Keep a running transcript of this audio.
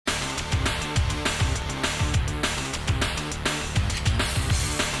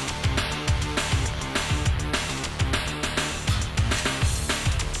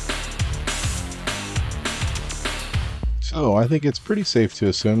So I think it's pretty safe to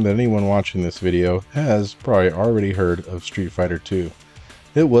assume that anyone watching this video has probably already heard of Street Fighter 2.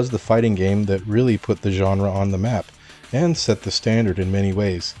 It was the fighting game that really put the genre on the map and set the standard in many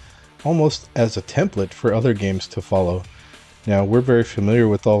ways, almost as a template for other games to follow. Now, we're very familiar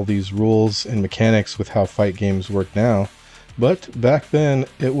with all these rules and mechanics with how fight games work now, but back then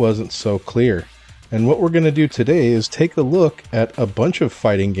it wasn't so clear. And what we're going to do today is take a look at a bunch of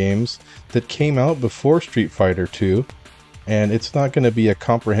fighting games that came out before Street Fighter 2. And it's not going to be a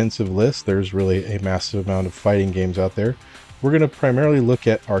comprehensive list. There's really a massive amount of fighting games out there. We're going to primarily look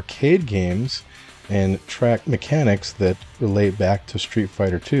at arcade games and track mechanics that relate back to Street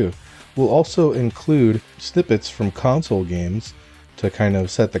Fighter 2. We'll also include snippets from console games to kind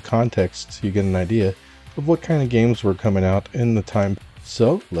of set the context so you get an idea of what kind of games were coming out in the time.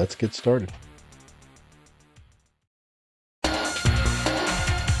 So let's get started.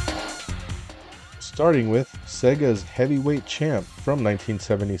 Starting with Sega's Heavyweight Champ from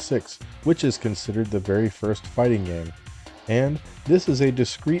 1976, which is considered the very first fighting game. And this is a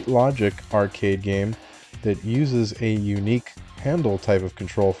discrete logic arcade game that uses a unique handle type of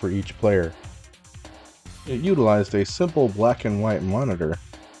control for each player. It utilized a simple black and white monitor,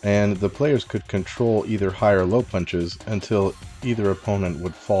 and the players could control either high or low punches until either opponent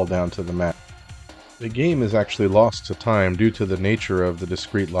would fall down to the mat. The game is actually lost to time due to the nature of the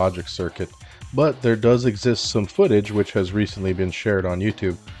discrete logic circuit, but there does exist some footage which has recently been shared on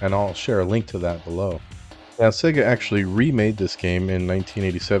YouTube, and I'll share a link to that below. Now, Sega actually remade this game in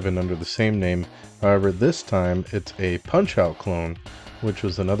 1987 under the same name. However, this time it's a Punch-Out clone, which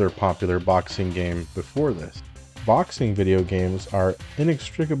was another popular boxing game before this. Boxing video games are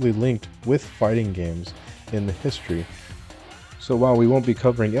inextricably linked with fighting games in the history. So while we won't be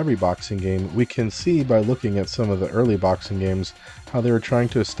covering every boxing game, we can see by looking at some of the early boxing games how they were trying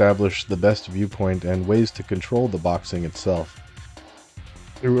to establish the best viewpoint and ways to control the boxing itself.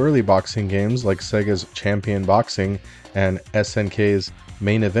 Through early boxing games like Sega's Champion Boxing and SNK's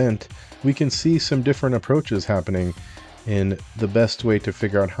Main Event, we can see some different approaches happening in the best way to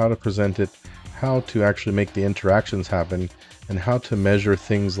figure out how to present it, how to actually make the interactions happen, and how to measure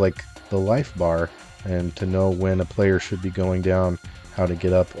things like the life bar and to know when a player should be going down, how to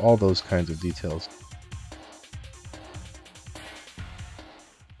get up, all those kinds of details.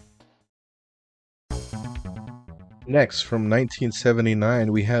 Next, from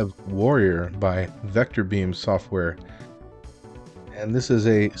 1979, we have Warrior by Vector Beam Software. And this is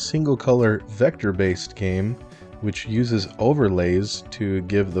a single color vector-based game which uses overlays to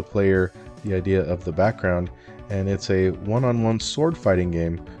give the player the idea of the background, and it's a one-on-one sword fighting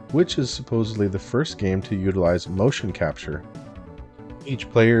game, which is supposedly the first game to utilize motion capture. Each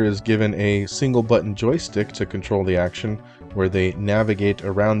player is given a single button joystick to control the action, where they navigate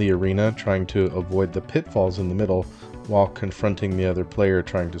around the arena trying to avoid the pitfalls in the middle while confronting the other player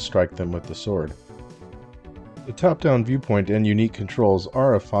trying to strike them with the sword. The top-down viewpoint and unique controls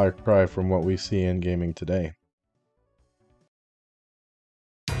are a far cry from what we see in gaming today.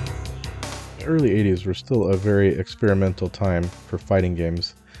 The early 80s were still a very experimental time for fighting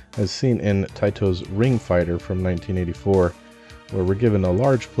games, as seen in Taito's Ring Fighter from 1984, where we're given a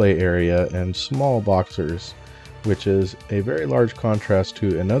large play area and small boxers, which is a very large contrast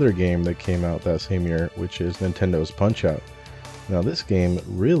to another game that came out that same year, which is Nintendo's Punch-Out. Now, this game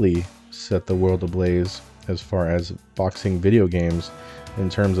really set the world ablaze as far as boxing video games in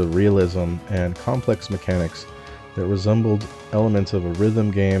terms of realism and complex mechanics that resembled elements of a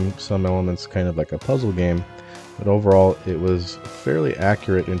rhythm game, some elements kind of like a puzzle game, but overall it was a fairly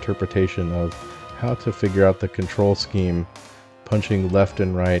accurate interpretation of how to figure out the control scheme, punching left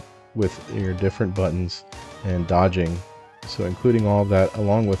and right with your different buttons and dodging, so including all that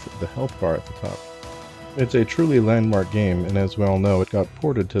along with the health bar at the top. It's a truly landmark game, and as we all know, it got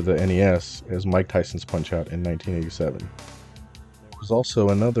ported to the NES as Mike Tyson's Punch-Out in 1987. There was also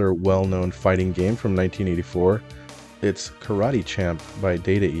another well-known fighting game from 1984. It's Karate Champ by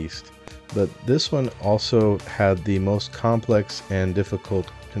Data East, but this one also had the most complex and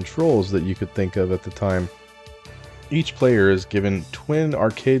difficult controls that you could think of at the time. Each player is given twin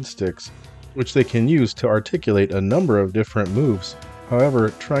arcade sticks, which they can use to articulate a number of different moves. However,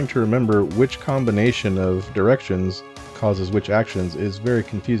 trying to remember which combination of directions causes which actions is very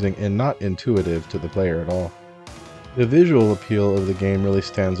confusing and not intuitive to the player at all. The visual appeal of the game really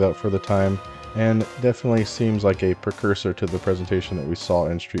stands out for the time, and definitely seems like a precursor to the presentation that we saw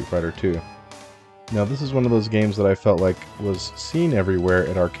in Street Fighter 2. Now, this is one of those games that I felt like was seen everywhere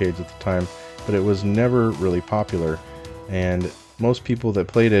at arcades at the time, but it was never really popular, and most people that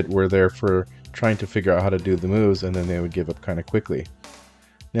played it were there for trying to figure out how to do the moves, and then they would give up kind of quickly.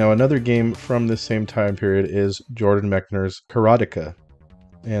 Now, another game from this same time period is Jordan Mechner's Karateka.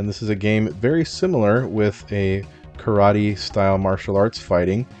 And this is a game very similar with a karate style martial arts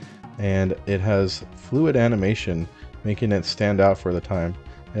fighting, and it has fluid animation, making it stand out for the time.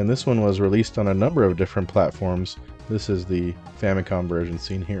 And this one was released on a number of different platforms. This is the Famicom version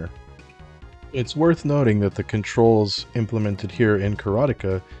seen here. It's worth noting that the controls implemented here in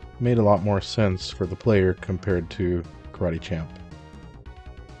Karateka made a lot more sense for the player compared to Karate Champ.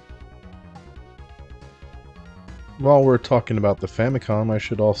 While we're talking about the Famicom, I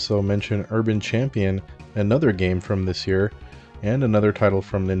should also mention Urban Champion, another game from this year, and another title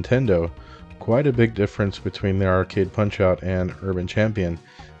from Nintendo. Quite a big difference between the Arcade Punch-Out and Urban Champion,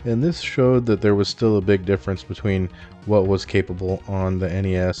 and this showed that there was still a big difference between what was capable on the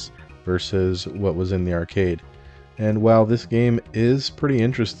NES versus what was in the arcade. And while this game is pretty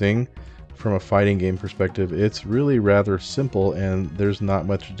interesting from a fighting game perspective, it's really rather simple and there's not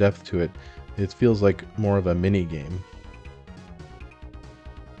much depth to it. It feels like more of a mini game.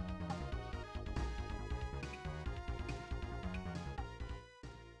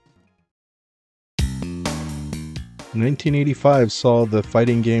 "1985 saw the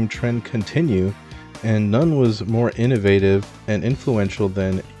fighting game trend continue, and none was more innovative and influential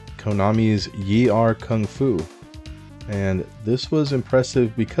than Konami's Yie Ar Kung Fu. And this was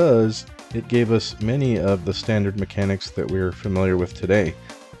impressive because it gave us many of the standard mechanics that we're familiar with today.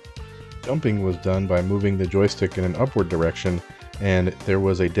 Jumping was done by moving the joystick in an upward direction, and there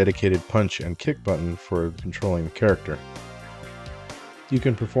was a dedicated punch and kick button for controlling the character. You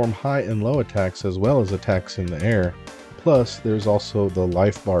can perform high and low attacks as well as attacks in the air, plus there's also the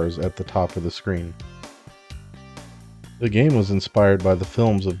life bars at the top of the screen. The game was inspired by the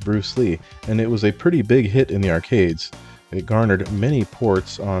films of Bruce Lee, and it was a pretty big hit in the arcades. It garnered many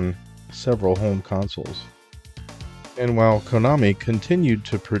ports on several home consoles. And while Konami continued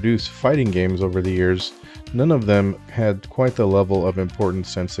to produce fighting games over the years, none of them had quite the level of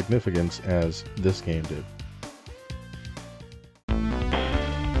importance and significance as this game did.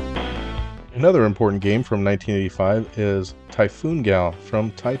 Another important game from 1985 is Typhoon Gal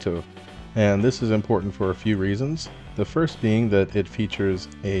from Taito, and this is important for a few reasons. The first being that it features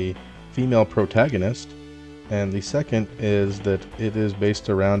a female protagonist, and the second is that it is based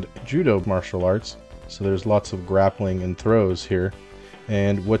around judo martial arts, so there's lots of grappling and throws here.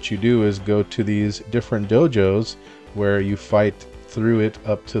 And what you do is go to these different dojos where you fight through it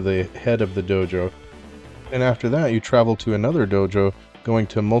up to the head of the dojo. And after that you travel to another dojo, going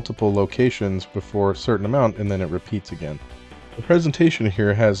to multiple locations before a certain amount, and then it repeats again. The presentation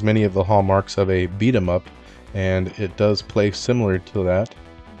here has many of the hallmarks of a beat-em-up, and it does play similar to that.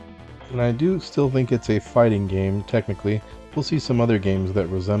 And I do still think it's a fighting game, technically. We'll see some other games that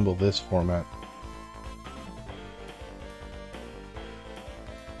resemble this format.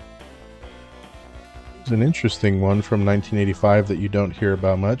 There's an interesting one from 1985 that you don't hear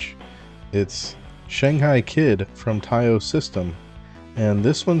about much. It's Shanghai Kid from Taio System. And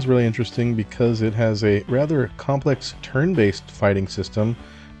this one's really interesting because it has a rather complex turn-based fighting system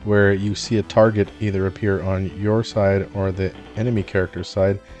where you see a target either appear on your side or the enemy character's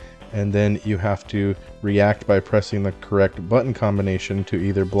side, and then you have to react by pressing the correct button combination to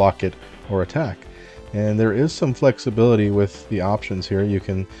either block it or attack. And there is some flexibility with the options here. You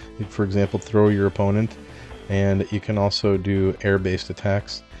can, for example, throw your opponent, and you can also do air-based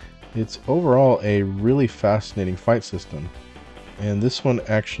attacks. It's overall a really fascinating fight system. And this one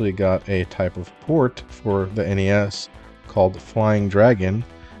actually got a type of port for the NES called Flying Dragon,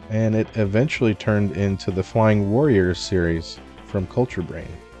 and it eventually turned into the Flying Warriors series from Culture Brain.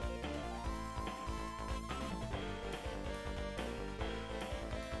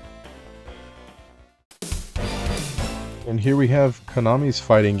 And here we have Konami's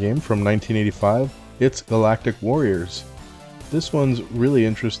fighting game from 1985. It's Galactic Warriors. This one's really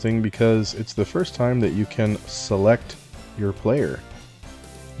interesting because it's the first time that you can select your player.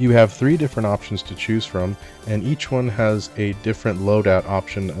 You have 3 different options to choose from, and each one has a different loadout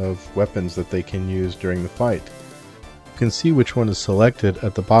option of weapons that they can use during the fight. You can see which one is selected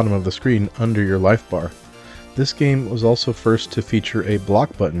at the bottom of the screen under your life bar. This game was also first to feature a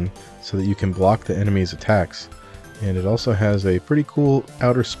block button so that you can block the enemy's attacks. And it also has a pretty cool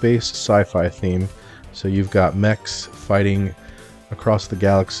outer space sci-fi theme, so you've got mechs fighting across the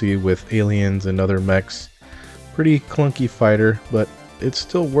galaxy with aliens and other mechs. Pretty clunky fighter, but it's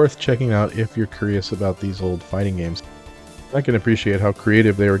still worth checking out if you're curious about these old fighting games. I can appreciate how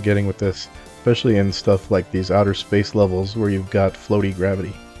creative they were getting with this, especially in stuff like these outer space levels where you've got floaty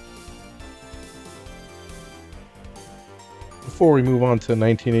gravity. Before we move on to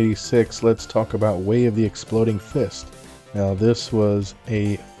 1986, let's talk about Way of the Exploding Fist. Now this was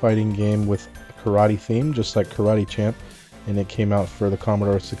a fighting game with a karate theme, just like Karate Champ, and it came out for the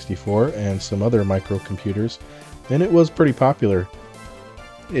Commodore 64 and some other microcomputers, and it was pretty popular.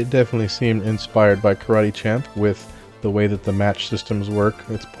 It definitely seemed inspired by Karate Champ with the way that the match systems work.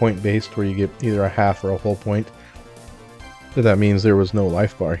 It's point-based, where you get either a half or a whole point. So that means there was no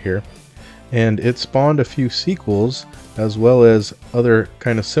life bar here. And it spawned a few sequels, as well as other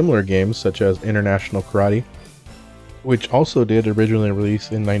kind of similar games, such as International Karate, which also did originally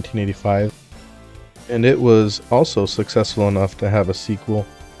release in 1985. And it was also successful enough to have a sequel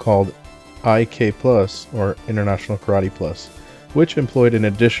called IK Plus, or International Karate Plus, which employed an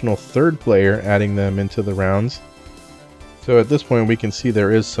additional third player, adding them into the rounds. So at this point we can see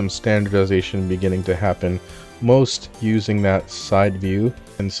there is some standardization beginning to happen, most using that side view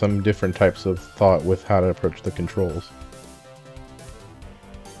and some different types of thought with how to approach the controls.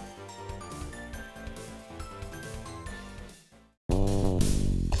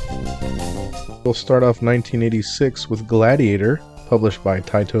 We'll start off 1986 with Gladiator, published by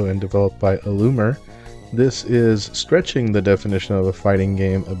Taito and developed by Illumer. This is stretching the definition of a fighting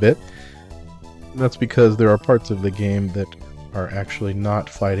game a bit. That's because there are parts of the game that are actually not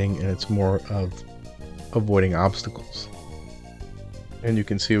fighting, and it's more of avoiding obstacles. And you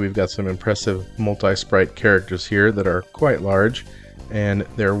can see we've got some impressive multi-sprite characters here that are quite large, and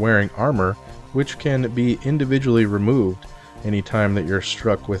they're wearing armor, which can be individually removed anytime that you're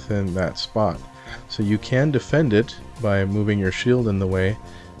struck within that spot. So you can defend it by moving your shield in the way,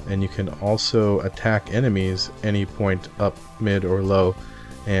 and you can also attack enemies any point up, mid, or low,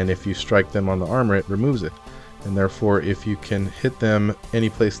 and if you strike them on the armor, it removes it. And therefore, if you can hit them any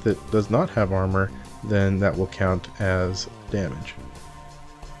place that does not have armor, then that will count as damage.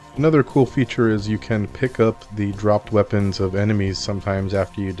 Another cool feature is you can pick up the dropped weapons of enemies sometimes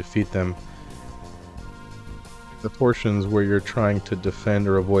after you defeat them. The portions where you're trying to defend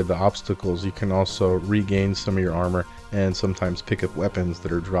or avoid the obstacles, you can also regain some of your armor and sometimes pick up weapons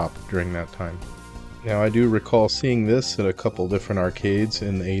that are dropped during that time. Now, I do recall seeing this at a couple different arcades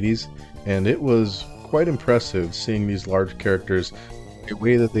in the 80s, and it was quite impressive seeing these large characters. The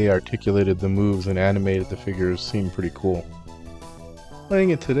way that they articulated the moves and animated the figures seemed pretty cool. Playing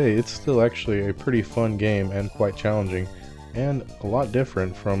it today, it's still actually a pretty fun game and quite challenging, and a lot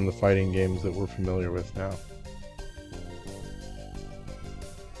different from the fighting games that we're familiar with now.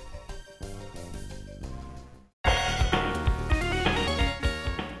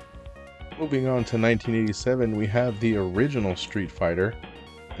 Moving on to 1987, we have the original Street Fighter,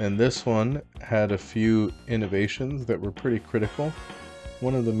 and this one had a few innovations that were pretty critical.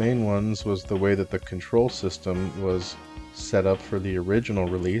 One of the main ones was the way that the control system was set up for the original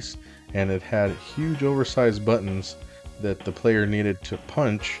release, and it had huge oversized buttons that the player needed to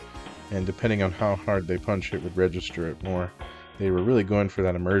punch, and depending on how hard they punch, it would register it more. They were really going for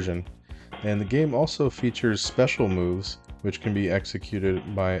that immersion. And the game also features special moves, which can be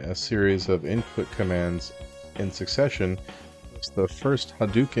executed by a series of input commands in succession. It's the first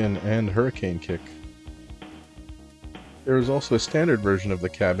Hadouken and Hurricane Kick. There was also a standard version of the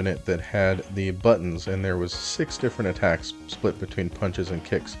cabinet that had the buttons, and there was 6 different attacks split between punches and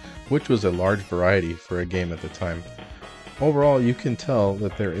kicks, which was a large variety for a game at the time. Overall, you can tell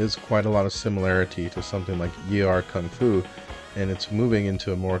that there is quite a lot of similarity to something like Yie Ar Kung Fu, and it's moving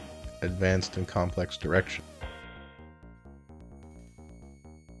into a more advanced and complex direction.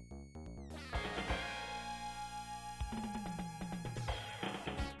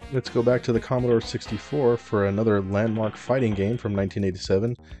 Let's go back to the Commodore 64 for another landmark fighting game from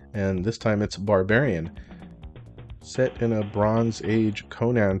 1987, and this time it's Barbarian. Set in a Bronze Age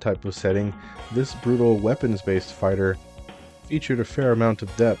Conan type of setting, this brutal weapons-based fighter featured a fair amount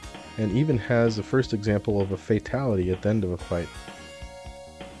of depth, and even has the first example of a fatality at the end of a fight.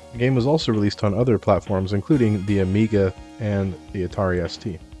 The game was also released on other platforms, including the Amiga and the Atari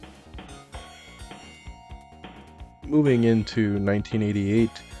ST. Moving into 1988,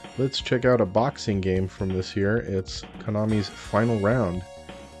 let's check out a boxing game from this year. It's Konami's Final Round,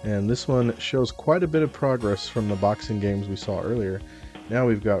 and this one shows quite a bit of progress from the boxing games we saw earlier. Now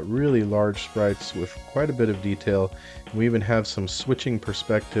we've got really large sprites with quite a bit of detail. We even have some switching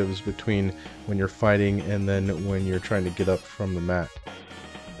perspectives between when you're fighting and then when you're trying to get up from the mat.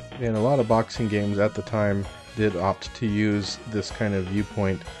 And a lot of boxing games at the time did opt to use this kind of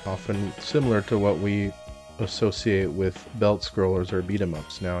viewpoint, often similar to what we associate with belt scrollers or beat 'em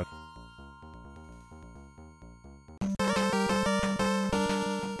ups now.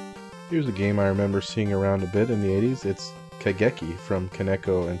 Here's a game I remember seeing around a bit in the 80s. It's Kageki from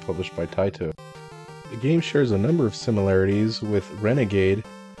Kaneko and published by Taito. The game shares a number of similarities with Renegade,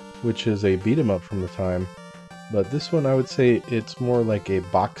 which is a beat 'em up from the time. but this one I would say it's more like a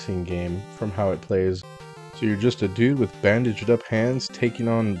boxing game from how it plays. So you're just a dude with bandaged up hands taking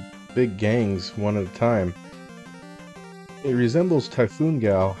on big gangs one at a time. It resembles Typhoon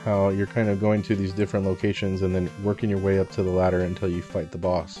Gal, how you're kind of going to these different locations and then working your way up to the ladder until you fight the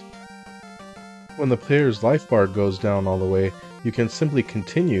boss. When the player's life bar goes down all the way, you can simply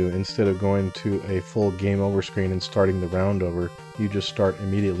continue instead of going to a full game over screen and starting the round over. You just start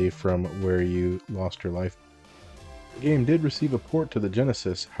immediately from where you lost your life. The game did receive a port to the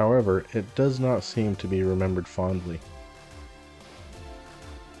Genesis, however, it does not seem to be remembered fondly.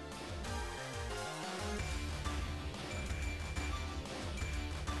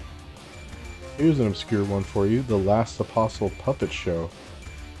 Here's an obscure one for you, The Last Apostle Puppet Show,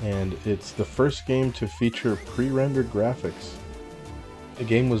 and it's the first game to feature pre-rendered graphics. The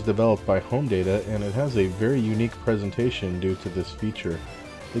game was developed by Home Data, and it has a very unique presentation due to this feature.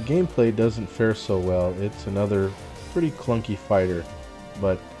 The gameplay doesn't fare so well, it's another pretty clunky fighter,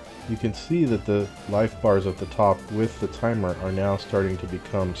 but you can see that the life bars at the top with the timer are now starting to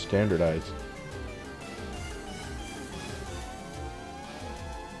become standardized.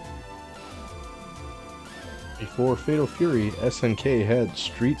 Before Fatal Fury, SNK had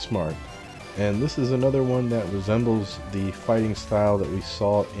Street Smart, and this is another one that resembles the fighting style that we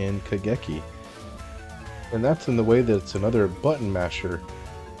saw in Kageki. And that's in the way that it's another button masher.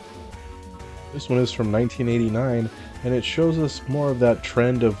 This one is from 1989, and it shows us more of that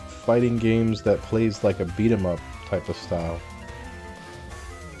trend of fighting games that plays like a beat-em-up type of style.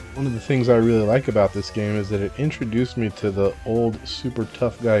 One of the things I really like about this game is that it introduced me to the old super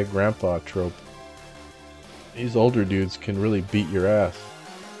tough guy grandpa trope. These older dudes can really beat your ass.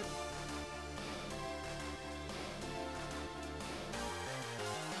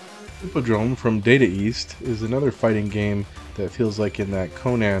 Hippodrome from Data East is another fighting game that feels like in that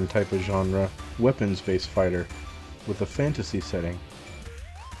Conan type of genre, weapons-based fighter, with a fantasy setting.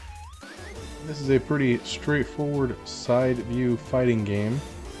 This is a pretty straightforward side-view fighting game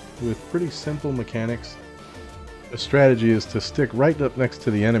with pretty simple mechanics. The strategy is to stick right up next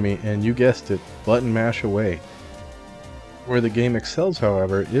to the enemy and, you guessed it, button mash away. Where the game excels,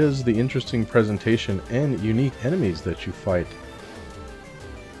 however, is the interesting presentation and unique enemies that you fight.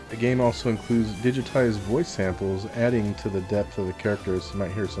 The game also includes digitized voice samples, adding to the depth of the characters. You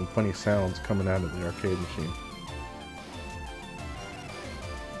might hear some funny sounds coming out of the arcade machine.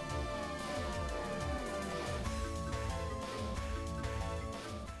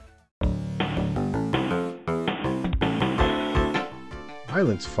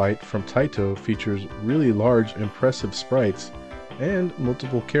 Violence Fight from Taito features really large, impressive sprites and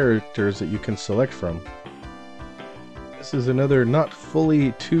multiple characters that you can select from. This is another not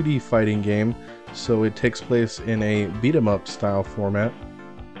fully 2D fighting game, so it takes place in a beat-em-up style format.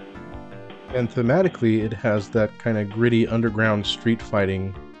 And thematically, it has that kind of gritty underground street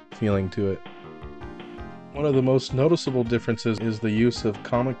fighting feeling to it. One of the most noticeable differences is the use of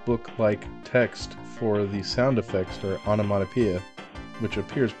comic book-like text for the sound effects, or onomatopoeia, which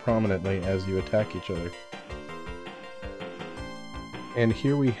appears prominently as you attack each other. And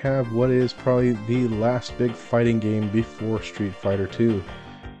here we have what is probably the last big fighting game before Street Fighter II,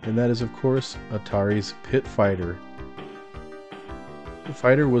 and that is of course Atari's Pit Fighter. Pit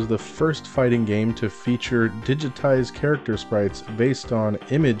Fighter was the first fighting game to feature digitized character sprites based on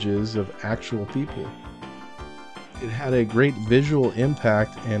images of actual people. It had a great visual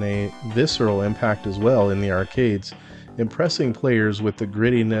impact and a visceral impact as well in the arcades, impressing players with the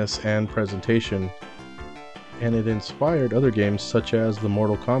grittiness and presentation, and it inspired other games such as the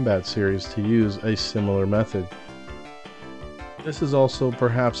Mortal Kombat series to use a similar method. This is also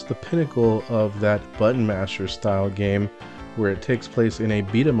perhaps the pinnacle of that button masher style game, where it takes place in a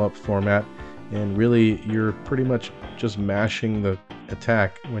beat 'em up format, and really you're pretty much just mashing the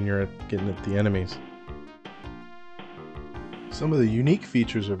attack when you're getting at the enemies. Some of the unique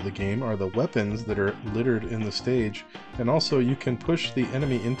features of the game are the weapons that are littered in the stage, and also you can push the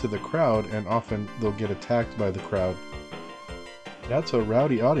enemy into the crowd and often they'll get attacked by the crowd. That's a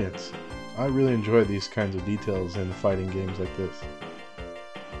rowdy audience. I really enjoy these kinds of details in fighting games like this.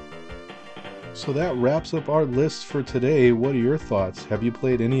 So that wraps up our list for today. What are your thoughts? Have you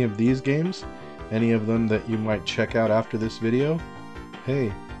played any of these games? Any of them that you might check out after this video?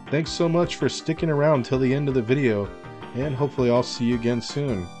 Hey, thanks so much for sticking around till the end of the video, and hopefully I'll see you again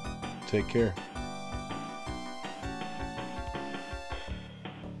soon. Take care.